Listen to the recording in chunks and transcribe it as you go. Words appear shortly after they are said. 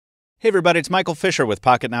Hey everybody, it's Michael Fisher with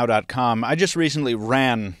Pocketnow.com. I just recently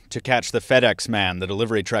ran to catch the FedEx man, the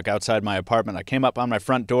delivery truck outside my apartment. I came up on my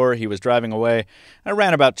front door, he was driving away. I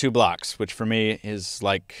ran about 2 blocks, which for me is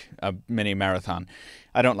like a mini marathon.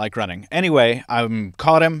 I don't like running. Anyway, I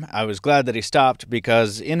caught him. I was glad that he stopped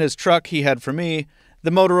because in his truck he had for me the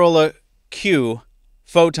Motorola Q,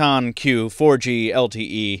 Photon Q 4G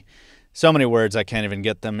LTE. So many words I can't even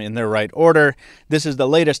get them in their right order. This is the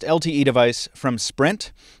latest LTE device from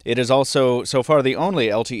Sprint. It is also, so far, the only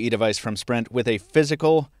LTE device from Sprint with a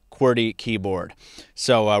physical QWERTY keyboard.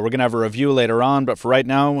 So we're going to have a review later on, but for right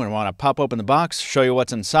now, we want to pop open the box, show you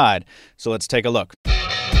what's inside. So let's take a look.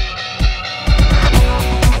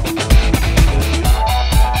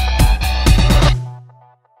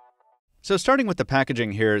 So starting with the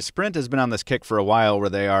packaging here, Sprint has been on this kick for a while where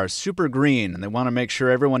they are super green, and they want to make sure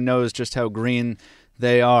everyone knows just how green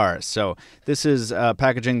they are. So this is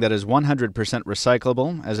packaging that is 100%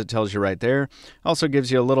 recyclable, as it tells you right there. Also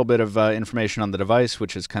gives you a little bit of information on the device,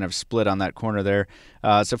 which is kind of split on that corner there.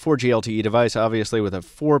 It's a 4G LTE device, obviously, with a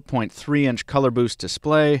 4.3-inch ColorBoost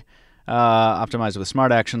display. Optimized with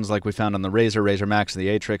smart actions like we found on the Razr Max, the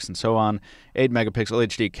Atrix, and so on. 8-megapixel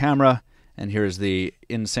HD camera. And here's the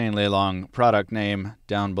insanely long product name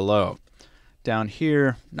down below. Down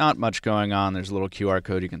here, not much going on. There's a little QR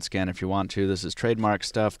code you can scan if you want to. This is trademark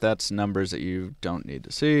stuff. That's numbers that you don't need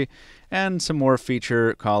to see. And some more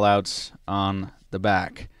feature callouts on the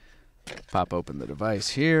back. Pop open the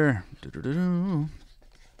device here.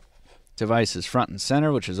 Device is front and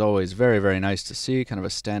center, which is always very, very nice to see. Kind of a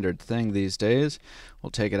standard thing these days. We'll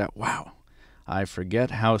take it out. Wow. I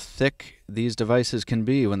forget how thick these devices can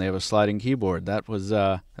be when they have a sliding keyboard. That was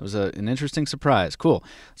an interesting surprise. Cool.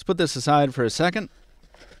 Let's put this aside for a second.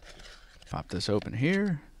 Pop this open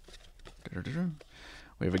here.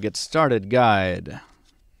 We have a Get Started guide.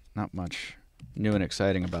 Not much new and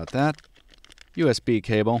exciting about that. USB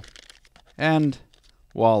cable and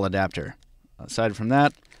wall adapter. Aside from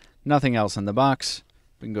that, nothing else in the box.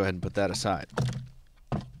 We can go ahead and put that aside.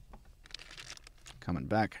 Coming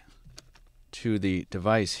back to the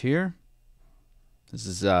device here. This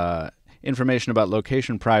is information about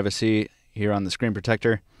location privacy here on the screen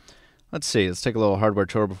protector. Let's see, let's take a little hardware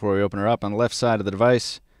tour before we open her up. On the left side of the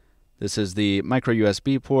device, this is the micro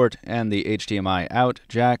USB port and the HDMI out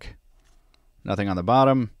jack. Nothing on the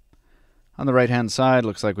bottom. On the right hand side,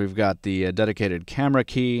 looks like we've got the dedicated camera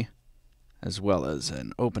key, as well as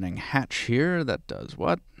an opening hatch here that does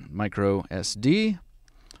what? Micro SD.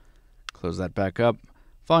 Close that back up.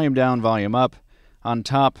 Volume down, volume up. On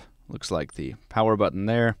top, looks like the power button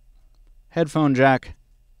there. Headphone jack.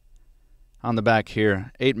 On the back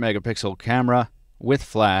here, 8-megapixel camera with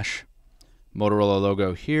flash. Motorola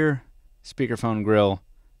logo here. Speakerphone grill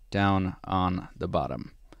down on the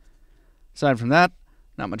bottom. Aside from that,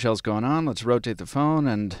 not much else going on. Let's rotate the phone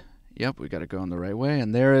and, yep, we got it going the right way.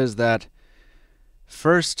 And there is that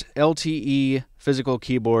first LTE physical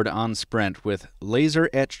keyboard on Sprint with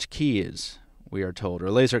laser-etched keys, we are told, or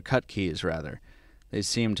laser cut keys rather. They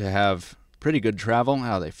seem to have pretty good travel.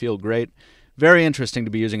 They feel great. Very interesting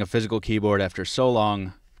to be using a physical keyboard after so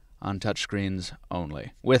long on touchscreens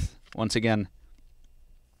only, with, once again,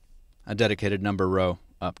 a dedicated number row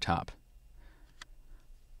up top.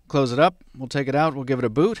 Close it up. We'll take it out. We'll give it a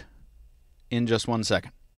boot in just 1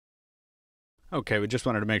 second. Okay, we just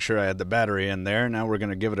wanted to make sure I had the battery in there. Now we're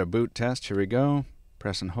going to give it a boot test. Here we go.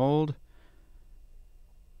 Press and hold.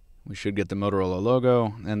 We should get the Motorola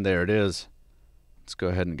logo, and there it is. Let's go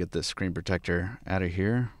ahead and get this screen protector out of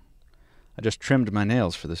here. I just trimmed my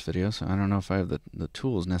nails for this video, so I don't know if I have the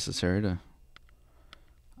tools necessary to...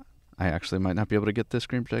 I actually might not be able to get this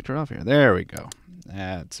screen protector off here. There we go.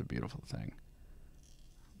 That's a beautiful thing.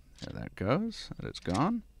 There that goes. That is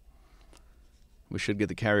gone. We should get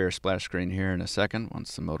the carrier splash screen here in a second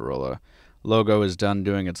once the Motorola logo is done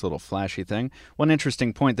doing its little flashy thing. One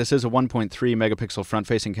interesting point, this is a 1.3 megapixel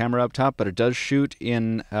front-facing camera up top, but it does shoot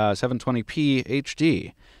in 720p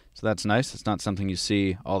HD. So that's nice. It's not something you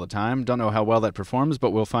see all the time. Don't know how well that performs, but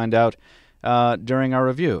we'll find out during our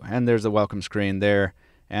review. And there's the welcome screen there.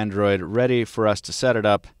 Android ready for us to set it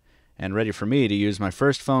up and ready for me to use my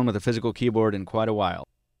first phone with a physical keyboard in quite a while.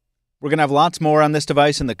 We're going to have lots more on this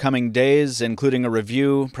device in the coming days, including a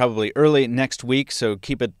review probably early next week, so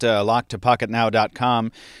keep it locked to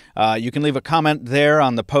Pocketnow.com. You can leave a comment there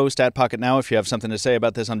on the post at Pocketnow if you have something to say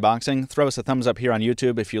about this unboxing. Throw us a thumbs up here on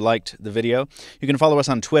YouTube if you liked the video. You can follow us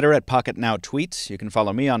on Twitter at PocketNowTweets. You can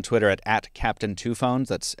follow me on Twitter at Captain2Phones.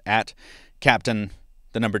 That's at Captain,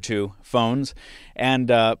 the number 2, phones.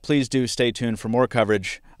 And please do stay tuned for more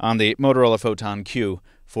coverage on the Motorola Photon Q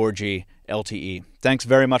 4G LTE. Thanks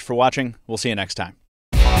very much for watching. We'll see you next time.